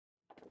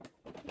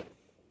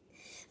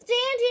Jeanne,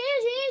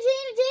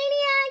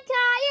 and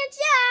Kai and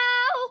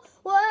Joe.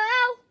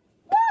 Whoa.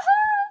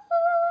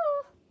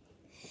 Woohoo.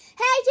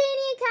 Hey,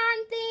 Jeanne and Kai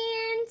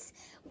fans.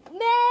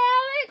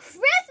 Merry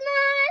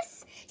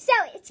Christmas. So,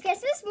 it's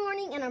Christmas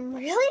morning, and I'm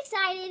really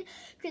excited.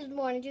 Christmas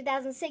morning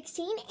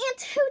 2016. And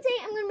today,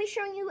 I'm going to be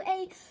showing you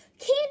a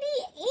candy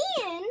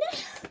and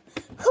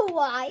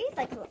Kawaii.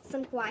 Like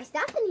some Kawaii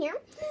stuff in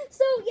here.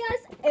 So,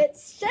 yes,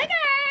 it's sugar.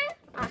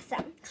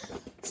 Awesome.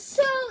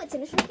 So, it's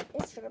in a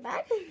sugar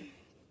bag.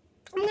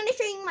 I'm going to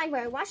show you my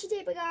washi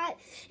tape I got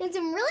and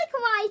some really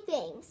kawaii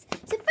things.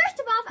 So first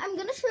of all, I'm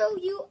going to show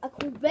you a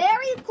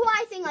very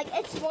kawaii thing. Like,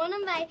 it's one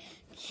of my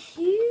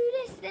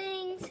cutest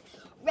things.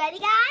 Ready,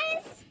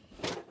 guys?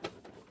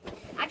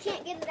 I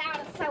can't get it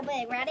out. It's so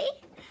big. Ready?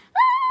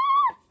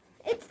 Ah!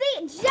 It's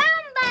the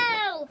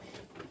Jumbo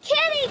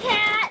Kitty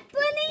Cat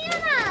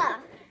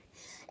Banana.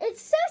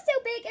 It's so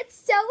big. It's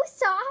so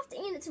soft.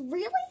 And it's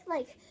really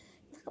like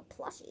a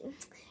plushie.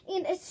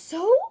 And it's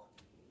so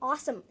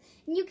awesome.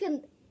 And you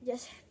can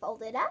just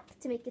fold it up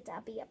to make it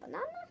be a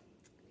banana.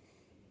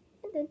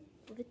 And then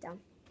move it down.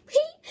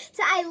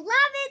 So I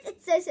love it.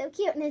 It's so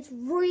cute. And it's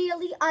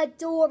really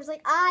adorable. It's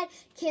like, I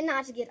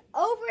cannot get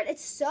over it.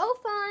 It's so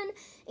fun.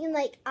 And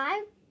like,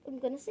 I'm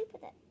going to sleep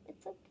with it.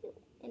 It's so cute.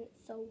 And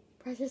it's so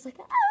precious. Like,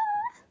 ah!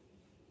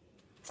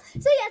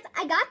 So yes,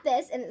 I got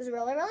this. And it's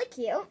really, really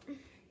cute.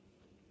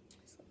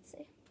 So let's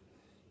see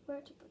where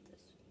to put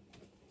this.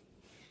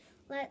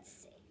 Let's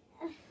see.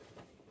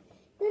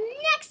 The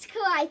next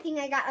kawaii thing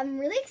I got, I'm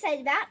really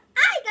excited about.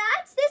 I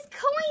got this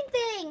coin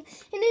thing.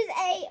 It is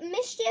a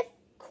mischief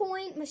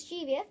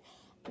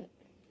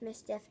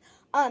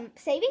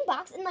saving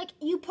box. And like,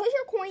 you put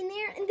your coin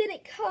there and then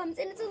it comes.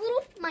 And it's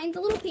mine's a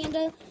little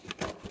panda.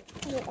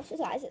 Oh my gosh, his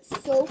eyes, it's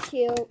so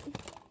cute.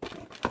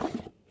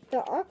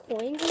 There are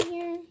coins in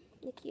here.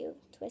 Like, you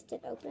twist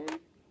it open.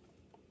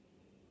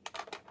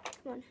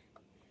 Come on.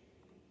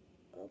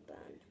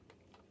 Open.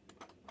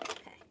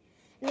 Okay.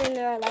 And then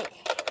there are like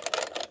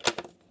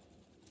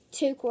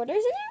 2 quarters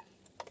in there.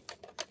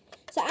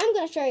 So I'm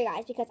going to show you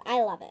guys because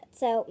I love it.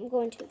 So I'm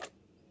going to,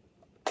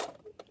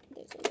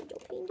 there's a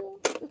little window.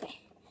 Okay.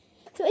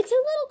 So it's a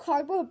little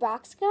cardboard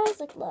box, guys.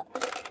 Like, look.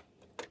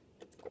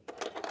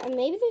 And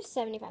maybe there's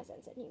 75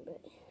 cents in here,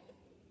 but.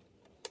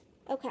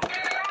 Okay.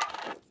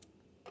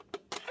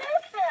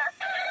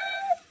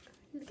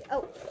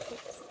 Oh.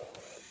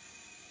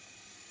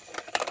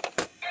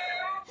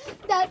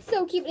 That's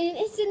so cute. And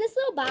it's in this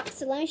little box,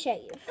 so let me show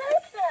you.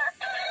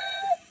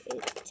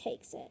 It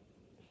takes it.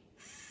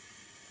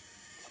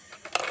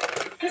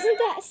 Isn't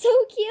that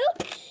so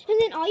cute? And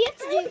then all you have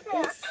to do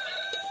is,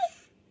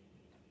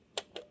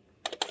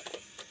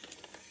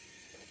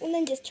 and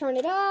then just turn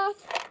it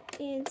off,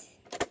 and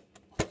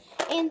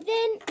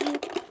then you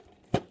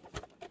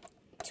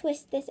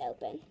twist this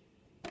open.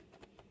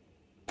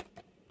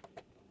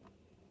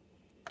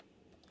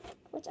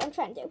 Which I'm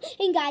trying to do.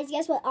 And guys,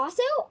 guess what?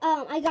 Also,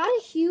 I got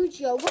a huge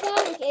yoga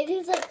ball. Like, it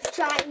is like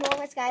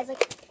ginormous, guys.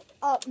 Like,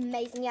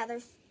 amazing. Yeah,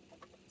 there's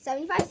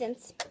 75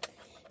 cents.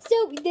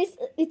 So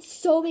it's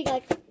so big,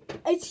 like,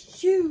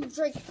 it's huge,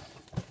 like,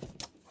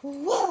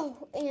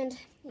 whoa, and,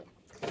 yeah.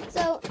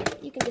 So,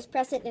 you can just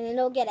press it and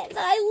it'll get it. So,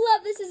 I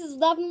love this. This is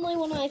definitely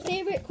one of my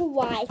favorite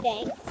kawaii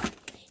things.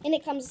 And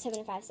it comes with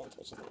 75 cents,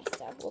 which is nice.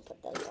 So, we'll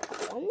put those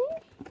all in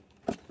there.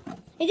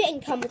 It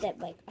didn't come with it,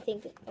 like, I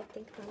think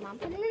my mom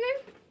put it in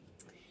there.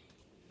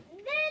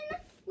 Then,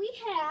 we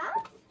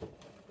have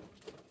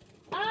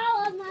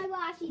all of my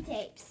washi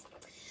tapes.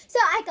 So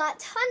I got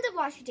tons of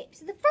washi tapes.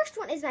 So the first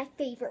one is my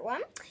favorite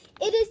one.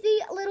 It is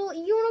the little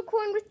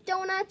unicorn with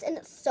donuts, and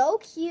it's so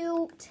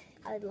cute.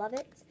 I love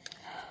it.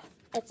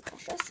 It's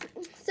precious.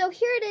 So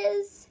here it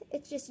is.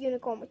 It's just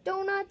unicorn with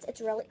donuts.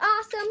 It's really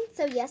awesome.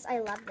 So yes, I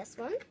love this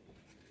one.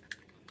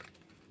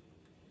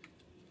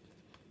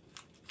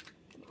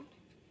 Come on.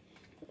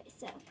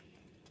 Okay,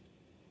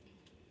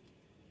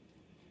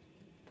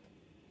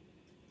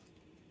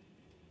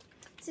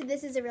 so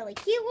this is a really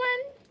cute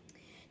one.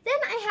 Then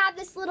I have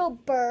this little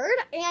bird,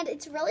 and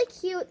it's really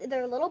cute.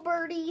 They're little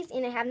birdies,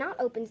 and I have not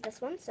opened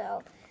this one,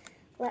 so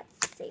let's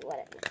see what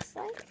it looks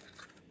like.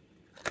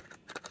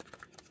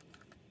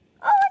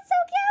 Oh, it's so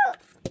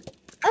cute!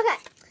 Okay,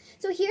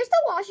 so here's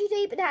the washi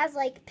tape. It has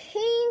like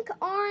pink,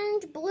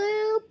 orange,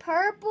 blue,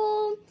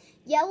 purple,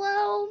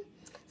 yellow.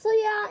 So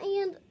yeah,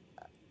 and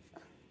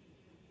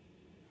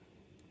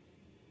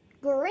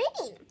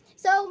green.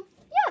 So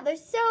yeah, they're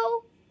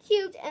so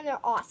cute and they're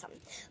awesome.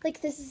 Like,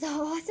 this is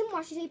awesome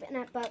washi tape,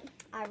 but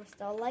I would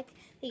still like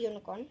the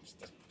unicorn.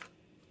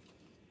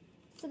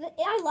 So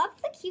I love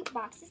the cute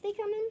boxes they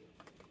come in.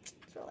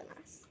 It's really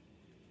nice.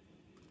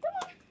 Come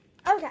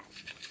on. Okay,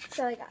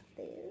 so I got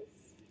these.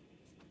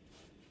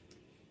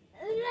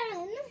 And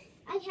then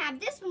I have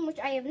this one, which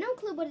I have no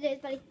clue what it is,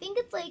 but I think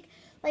it's like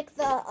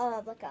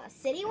the like a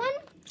city one,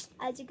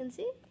 as you can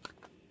see.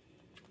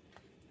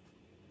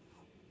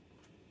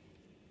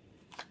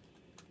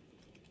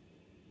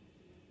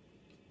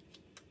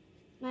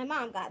 My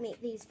mom got me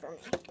these for me.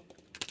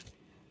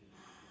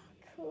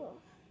 Cool.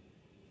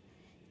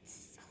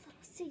 It's a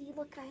little city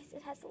look guys,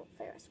 it has a little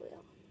Ferris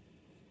wheel.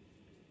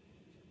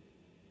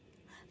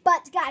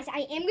 But guys,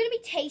 I am going to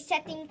be taste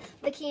testing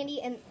the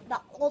candy and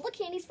all the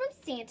candies from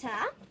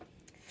Santa.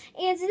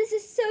 And this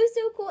is so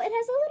cool. It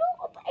has a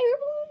little air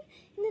balloon.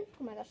 And then,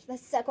 oh my gosh,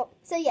 that's so cool.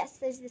 So yes,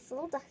 there's this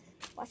little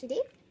washi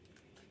tape.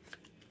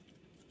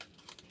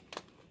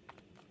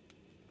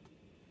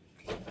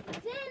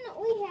 Then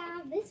we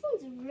have, this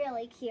one's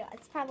really cute.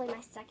 It's probably my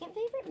second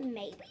favorite,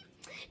 maybe.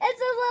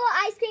 It's a little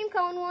ice cream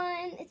cone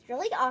one. It's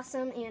really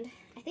awesome. And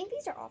I think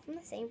these are all from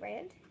the same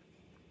brand.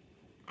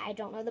 I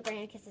don't know the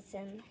brand because it's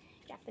in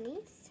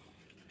Japanese.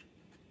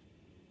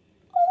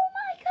 Oh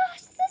my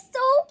gosh, this is so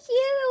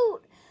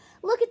cute.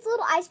 Look, it's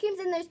little ice creams,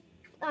 and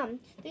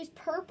there's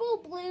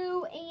purple,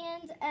 blue,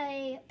 and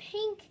a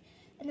pink,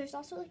 and there's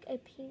also like a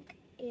pink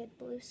and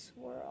blue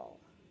swirl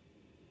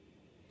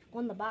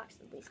on the box.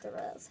 At least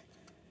there is.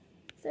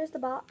 So there's the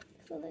box,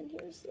 and then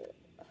here's it.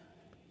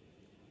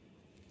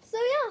 So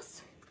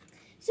yes.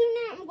 So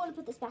now I'm going to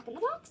put this back in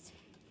the box,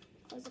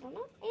 close it on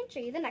up, and show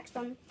you the next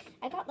one.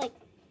 I got like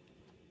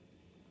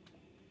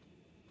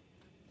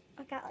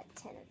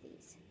 10 of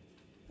these.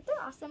 But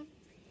they're awesome.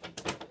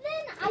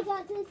 Then I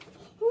got this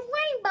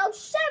rainbow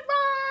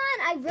chevron.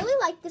 I really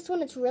like this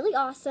one. It's really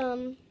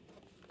awesome.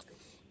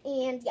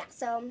 And yeah,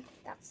 so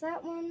that's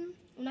that one.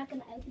 I'm not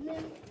going to open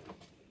them.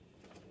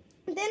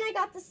 Then I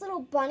got this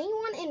little bunny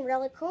one in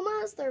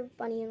Relicomas. They're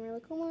bunny in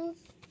Relicomas.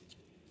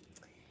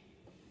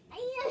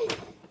 And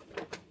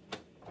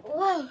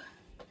whoa,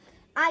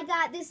 I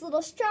got this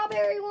little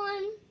strawberry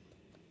one.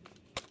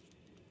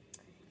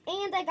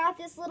 And I got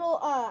this little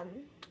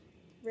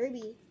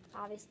Ruby.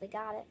 Obviously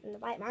got it in the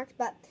bite marks,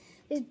 but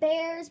there's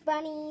bears,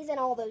 bunnies, and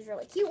all those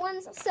really cute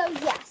ones. So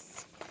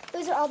yes,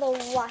 those are all the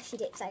washi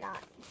tapes I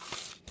got.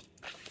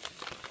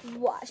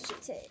 Washi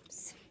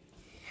tapes.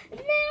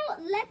 Now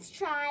let's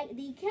try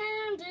the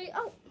candy.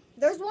 Oh,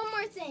 there's one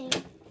more thing.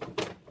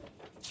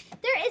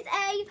 There is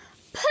a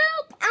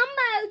poop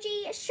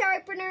emoji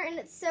sharpener, and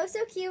it's so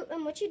cute.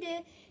 And what you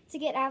do to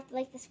get out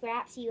like the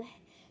scraps, you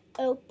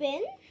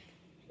open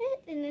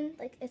it, and then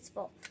like it's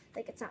full.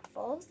 Like it's not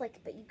full, it's like,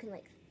 but you can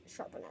like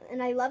sharpen it,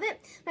 and I love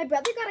it. My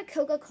brother got a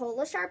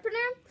Coca-Cola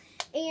sharpener,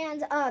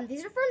 and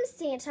these are from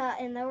Santa,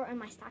 and they were in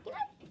my stocking,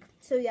 I think.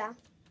 So yeah,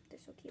 they're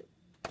so cute.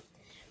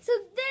 So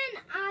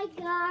then I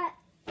got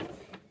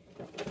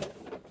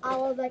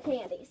all of the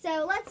candy.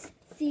 So let's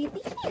see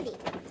the candy.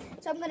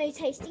 So I'm going to be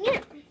tasting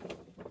it.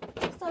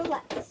 So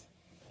let's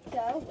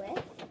go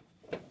with,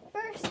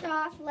 first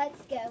off,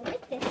 let's go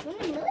with this one.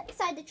 I'm really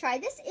excited to try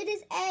this. It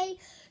is a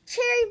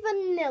cherry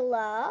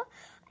vanilla,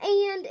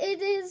 and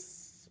it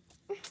is,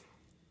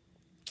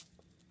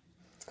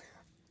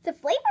 the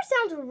flavor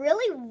sounds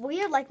really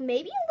weird, like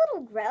maybe a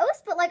little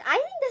gross, but like I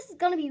think this is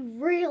going to be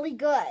really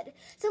good.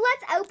 So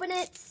let's open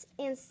it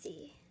and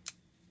see.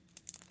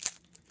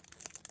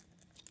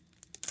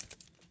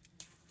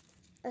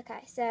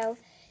 Okay, so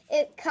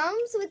it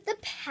comes with the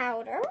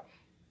powder.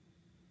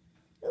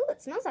 Ooh,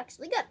 it smells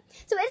actually good.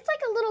 So it's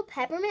like a little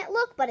peppermint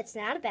look, but it's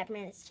not a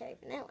peppermint, it's cherry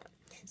vanilla.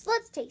 So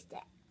let's taste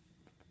it.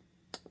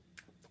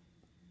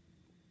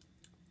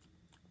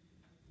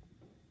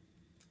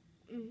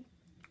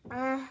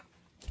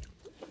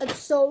 It's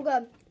so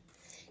good.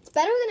 It's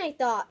better than I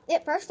thought.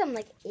 At first I'm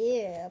like,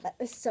 ew, but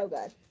it's so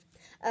good.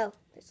 Oh,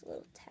 there's a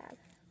little tab.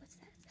 What's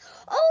that?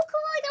 Oh,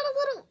 cool, I got a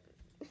little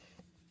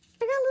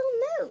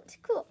note.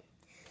 Cool.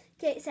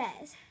 Okay, it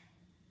says,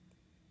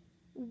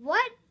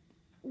 what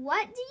do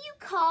you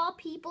call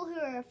people who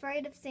are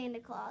afraid of Santa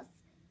Claus?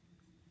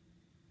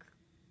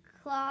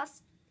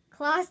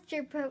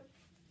 Claustrophobic.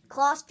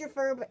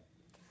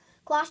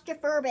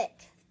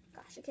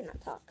 Gosh, I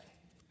cannot talk.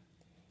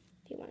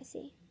 If you want to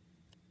see.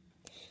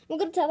 I'm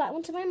going to tell that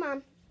one to my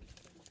mom.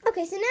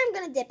 Okay, so now I'm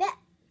going to dip it.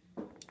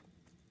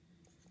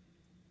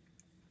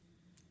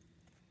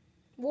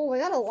 Whoa, we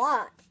got a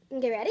lot.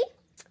 Okay, ready?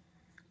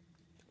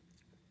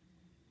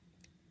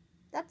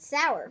 That's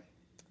sour.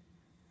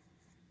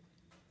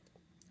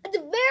 It's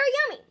very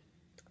yummy.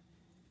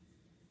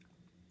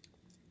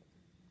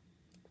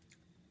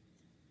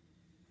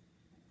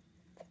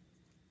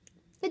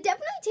 It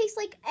definitely tastes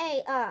like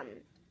a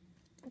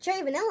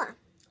cherry vanilla.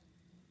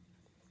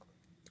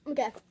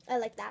 Okay, I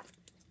like that.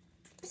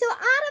 So out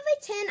of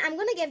a 10, I'm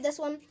going to give this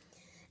one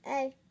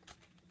a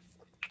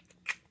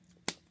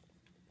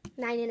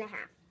 9.5.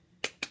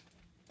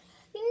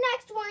 The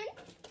next one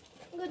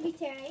I'm going to be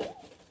trying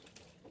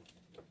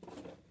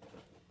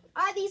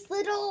are these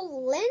little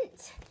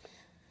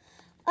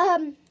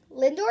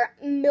Lindor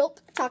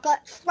milk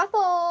chocolate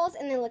truffles,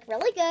 and they look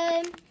really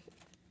good.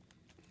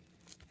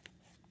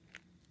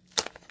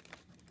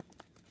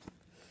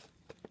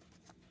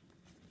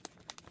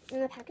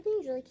 And the packaging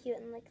is really cute,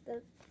 and like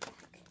the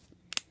back.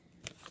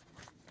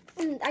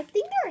 And I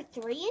think there are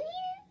 3 in here.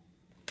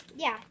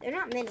 Yeah, they're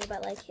not many,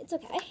 but like it's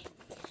okay.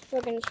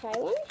 We're gonna try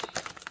one.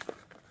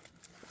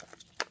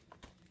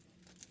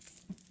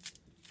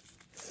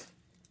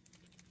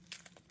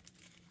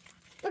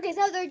 Okay,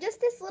 so they're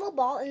just this little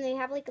ball, and they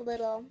have like a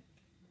little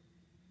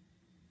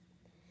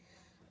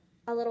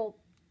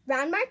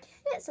round mark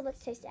in it. So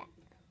let's taste that.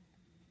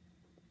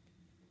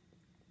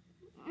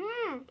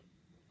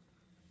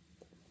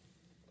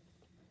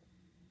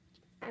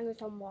 and with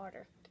some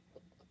water.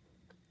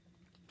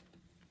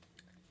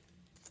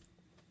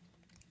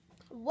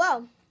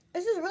 Whoa,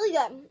 this is really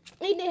good.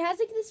 And it has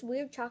like this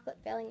weird chocolate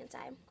filling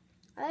inside.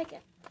 I like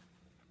it.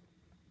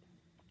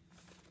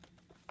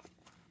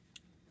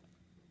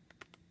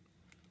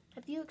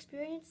 Have you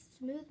experienced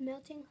smooth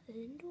melting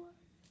indoor?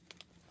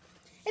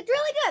 It's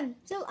really good.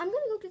 So I'm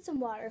gonna go get some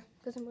water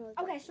because I'm really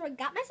good. Okay, so I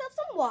got myself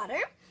some water,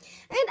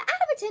 and out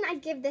of a 10,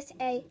 I'd give this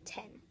a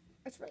 10.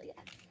 It's really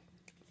good.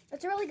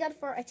 It's really good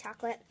for a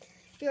chocolate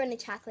if you're in a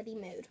chocolatey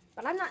mood.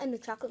 But I'm not in a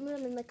chocolate mood.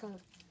 I'm in like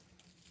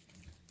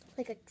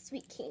a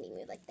sweet candy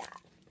mood like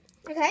that.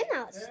 Okay,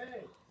 now let's.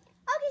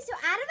 Okay, so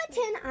out of a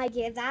 10, I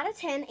give that a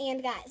 10.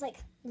 And guys, like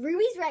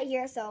Ruby's right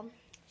here, so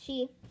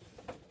she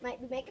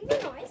might be making the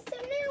noise. So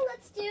now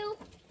let's do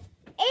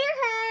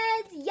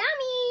Airheads.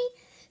 Yummy.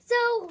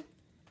 So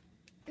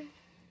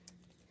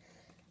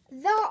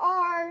there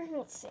are,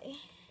 let's see,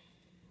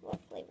 what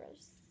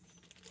flavors?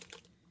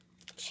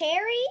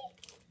 Cherry,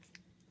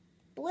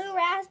 blue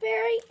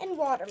raspberry, and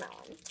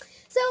watermelon.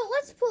 So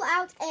let's pull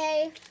out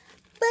a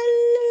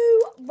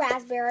blue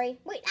raspberry.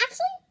 Wait,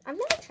 actually, I've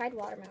never tried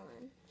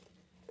watermelon.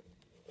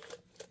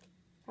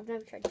 I've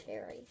never tried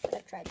cherry, but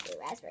I've tried blue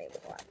raspberry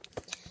before.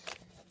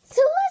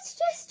 So let's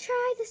just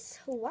try this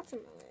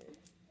watermelon.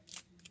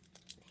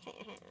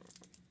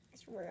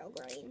 It's real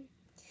green.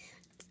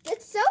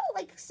 It's so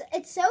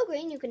it's so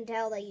green you can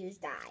tell they use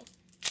dye.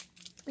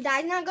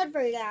 Dye's not good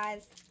for you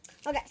guys.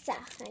 Okay, so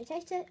can I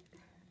taste it?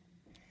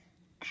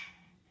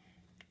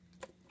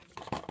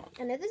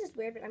 I know this is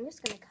weird, but I'm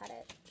just gonna cut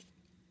it.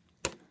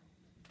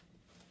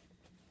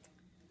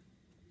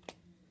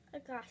 Oh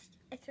gosh,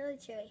 it's really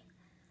chewy.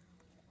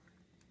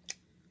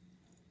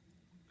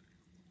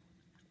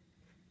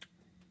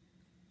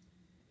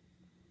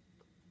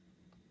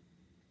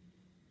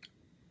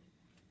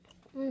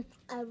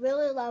 I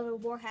really love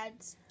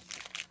Warheads.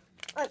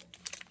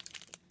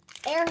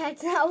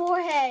 Airheads, not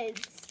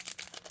Warheads.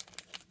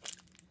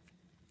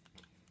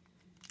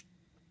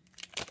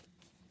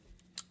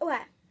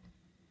 Okay.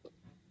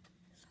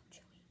 So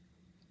chewy.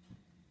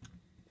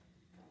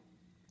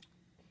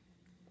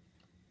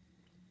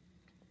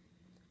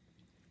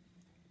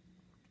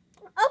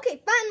 Okay,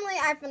 finally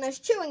I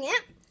finished chewing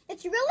it.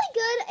 It's really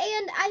good,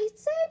 and I'd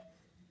say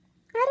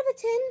out of a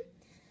 10,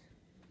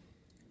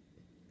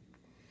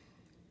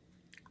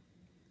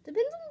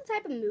 depends on the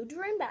type of mood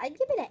you're in, but I'd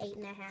give it an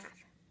 8.5.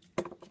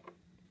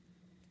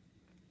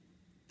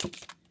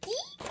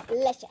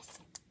 Delicious.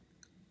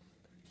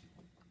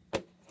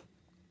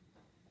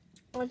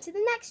 On to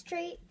the next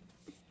treat.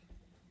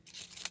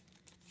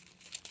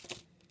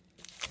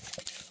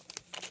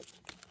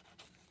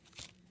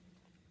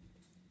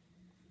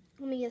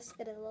 Let me just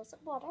spit a little sip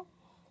of water.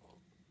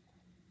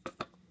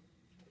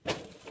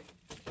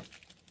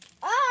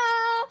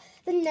 Oh,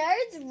 the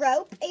Nerds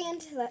rope,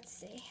 and let's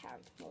see how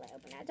will I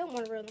open it. I don't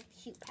want to ruin the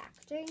cute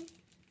packaging.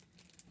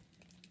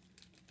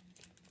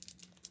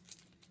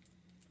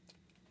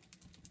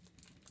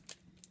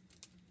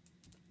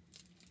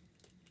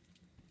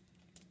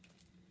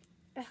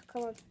 Oh,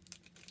 come on.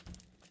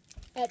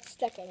 It's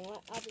stuck anyway.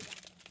 I'll be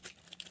back.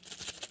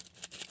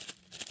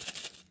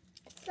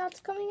 It's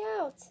not coming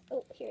out.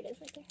 Oh, here it is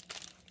right there.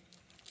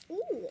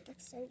 Ooh, it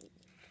looks so neat.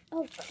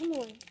 Oh, come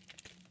on.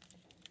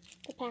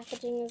 The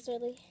packaging is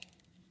really...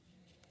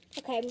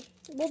 Okay,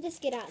 we'll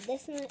just get out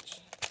this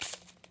much.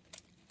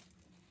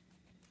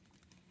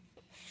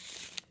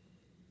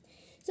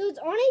 So it's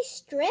on a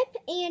strip,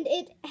 and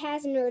it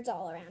has Nerds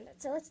all around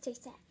it. So let's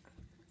taste that.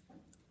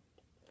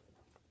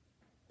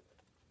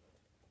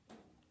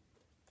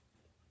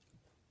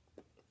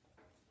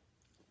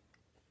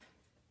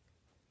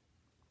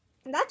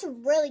 That's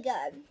really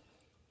good.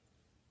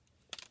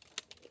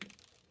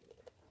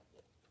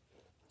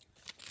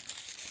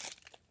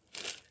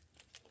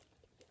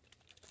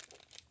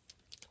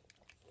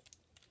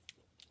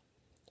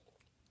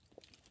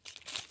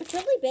 It's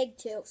really big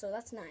too, so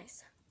that's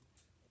nice.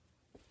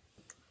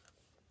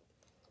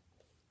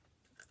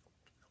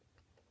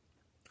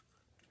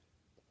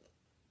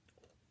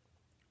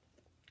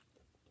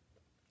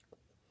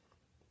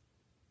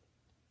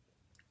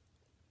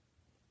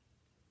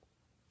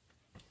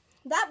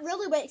 That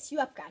really wakes you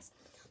up, guys.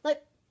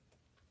 Like,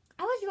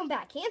 I was going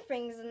back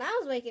hamstrings, and that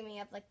was waking me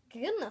up. Like,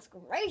 goodness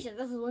gracious,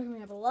 this is waking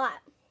me up a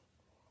lot.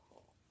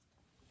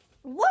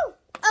 Woo!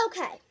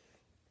 Okay.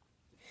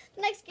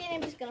 Next game,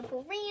 I'm just going to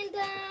pull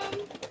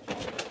random.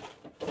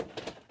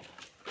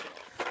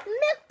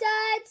 Milk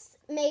Duds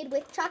made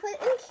with chocolate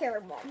and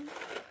caramel.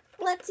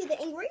 Let's see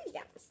the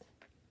ingredients.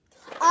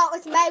 Oh,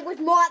 it's made with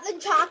more than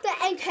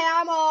chocolate and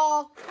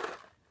caramel.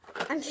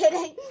 I'm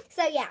kidding.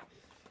 So, yeah.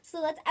 So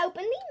let's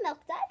open the Milk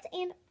Duds,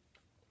 and these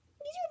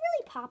are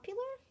really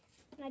popular,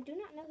 and I do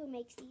not know who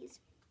makes these.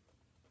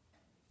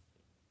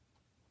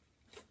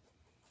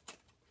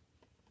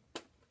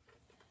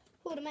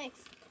 Who makes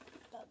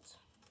Duds?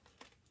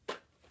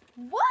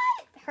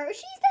 What?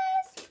 Hershey's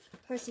does?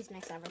 Hershey's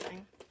makes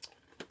everything.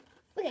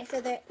 Okay, so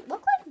they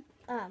look like,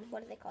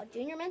 what are they called?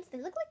 Junior Mints? They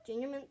look like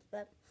Junior Mints,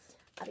 but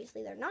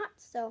obviously they're not,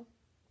 so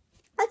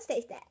let's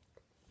taste that.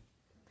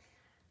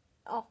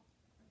 Oh.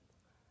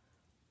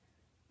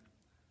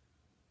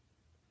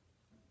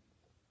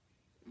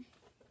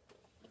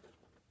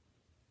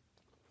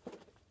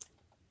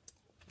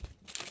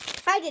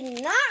 If I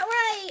did not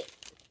write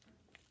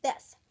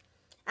this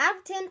out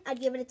of 10,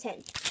 I'd give it a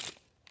 10.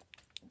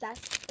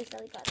 That's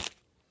really good.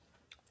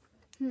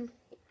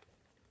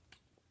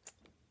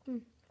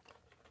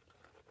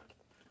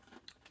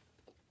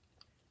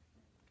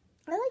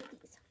 I like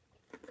these.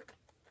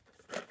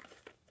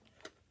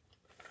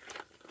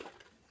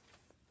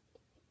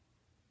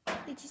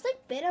 They taste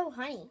like bitter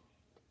honey.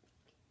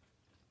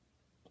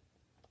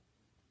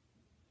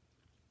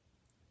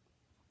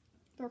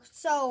 They're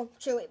so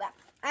chewy, but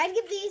I'd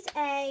give these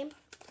a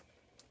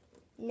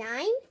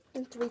 9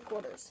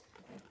 3/4.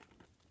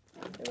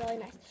 They're really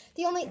nice.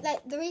 The only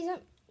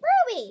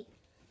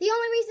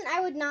reason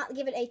I would not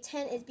give it a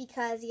 10 is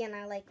because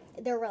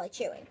they're really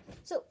chewy.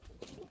 So,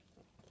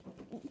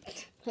 oh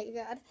my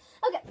God.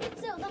 Okay,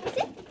 so let me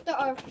see. There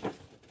are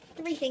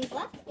 3 things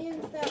left,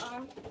 and there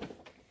are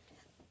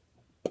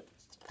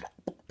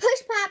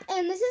Push Pop,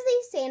 and this is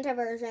the Santa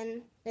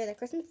version. They're the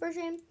Christmas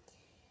version,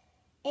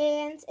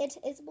 and it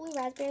is blue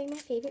raspberry, my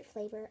favorite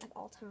flavor of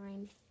all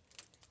time.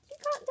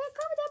 Comment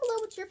down below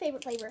what's your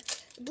favorite flavor: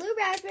 blue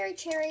raspberry,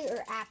 cherry,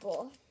 or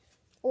apple,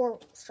 or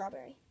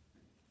strawberry.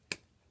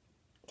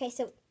 Okay,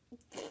 so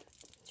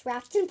it's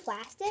wrapped in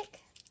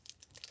plastic.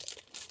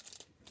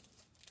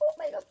 Oh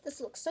my God, this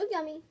looks so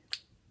yummy.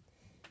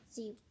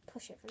 So you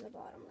push it from the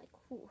bottom, like,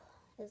 whew,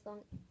 as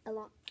long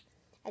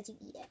as you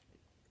eat it.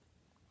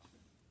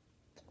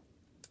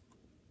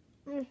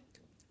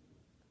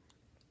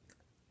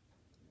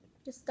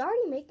 It's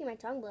already making my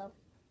tongue blow.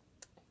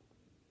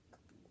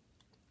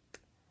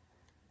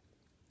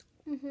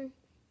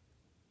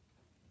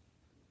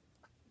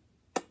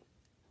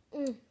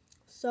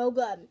 So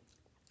good.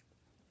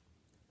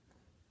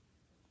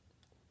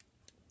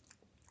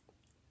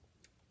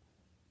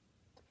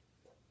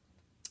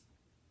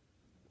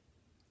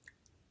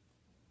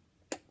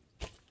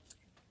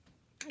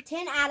 A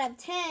 10 out of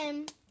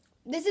 10.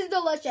 This is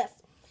delicious.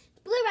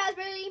 Blue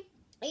raspberry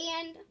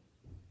and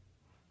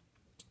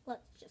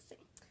let's just see.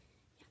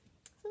 Yeah.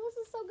 So this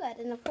is so good.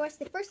 And of course,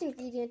 the first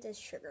ingredient is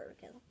sugar.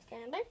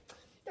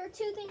 There are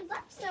 2 things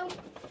left, so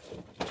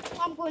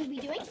I'm going to be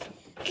doing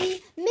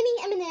the mini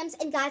M&Ms.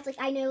 And guys,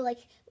 I know,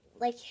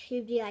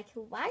 you'd be like,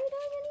 why are you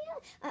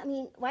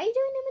doing why are you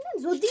doing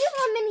M&Ms? Well, these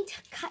are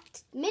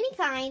mini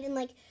kind, and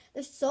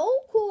they're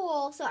so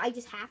cool. So I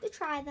just have to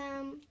try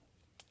them.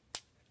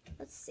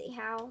 Let's see,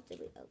 how do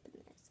we open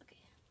this?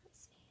 Okay, let's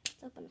see.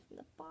 Let's open it from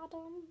the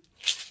bottom.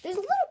 There's a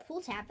little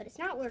pull tab, but it's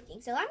not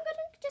working. So I'm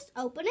gonna just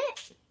open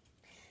it.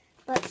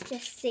 Let's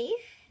just see.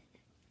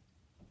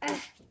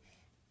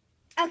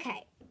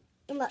 Okay,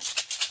 and look,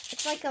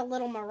 it's like a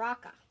little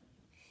maraca.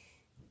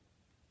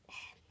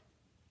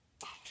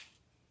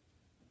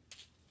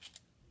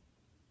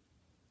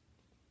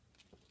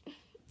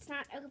 It's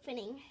not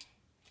opening.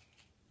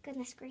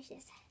 Goodness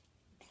gracious.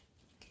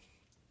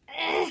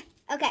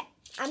 Okay,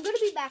 I'm gonna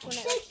be back when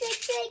it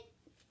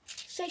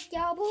shake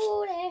your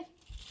booty.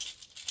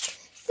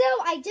 So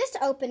I just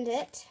opened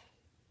it,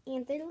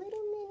 and they're little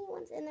mini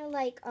ones, and they're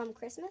like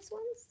Christmas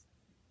ones.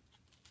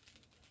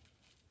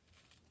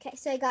 Okay,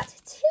 so I got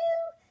 2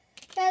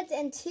 reds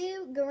and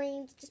 2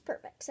 greens, just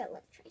perfect. So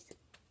let's try some.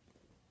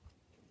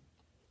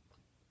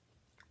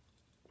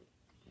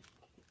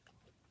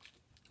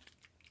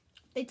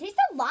 They taste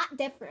a lot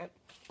different.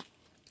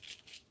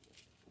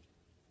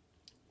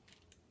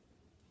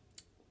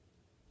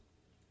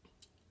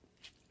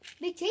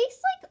 They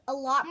taste a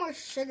lot more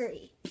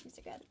sugary. These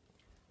are good.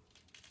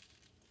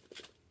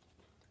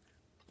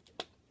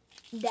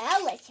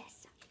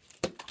 Delicious.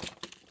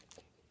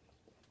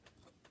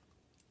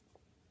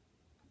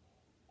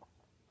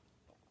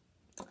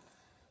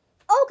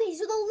 Okay,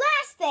 so the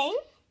last thing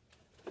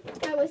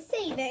I was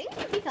saving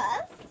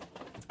because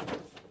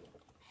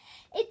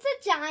it's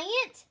a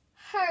giant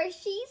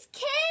Hershey's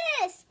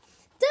Kiss.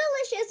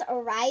 Delicious,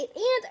 right?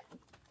 And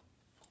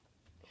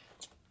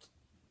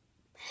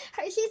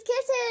Hershey's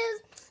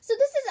Kisses. So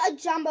this is a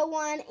jumbo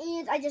one,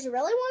 and I just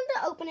really wanted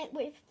to open it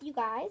with you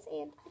guys,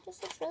 and it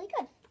just looks really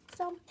good.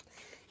 So,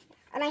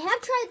 and I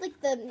have tried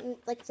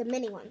the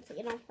mini ones, the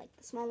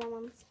smaller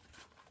ones.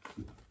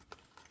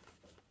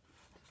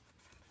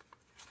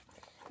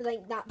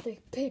 Not the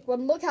big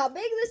one. Look how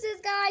big this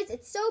is, guys.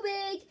 It's so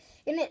big.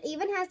 And it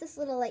even has this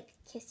little,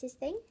 kisses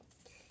thing.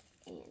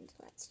 And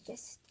let's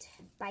just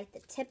bite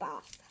the tip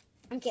off.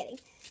 I'm kidding.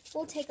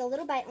 We'll take a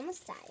little bite on the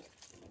side.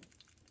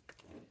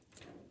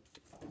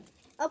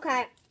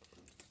 Okay.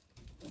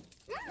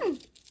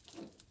 It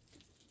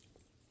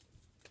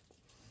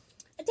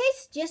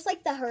tastes just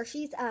like the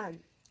Hershey's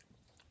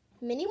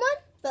mini one,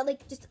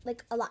 but just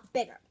a lot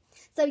bigger.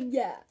 So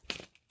yeah,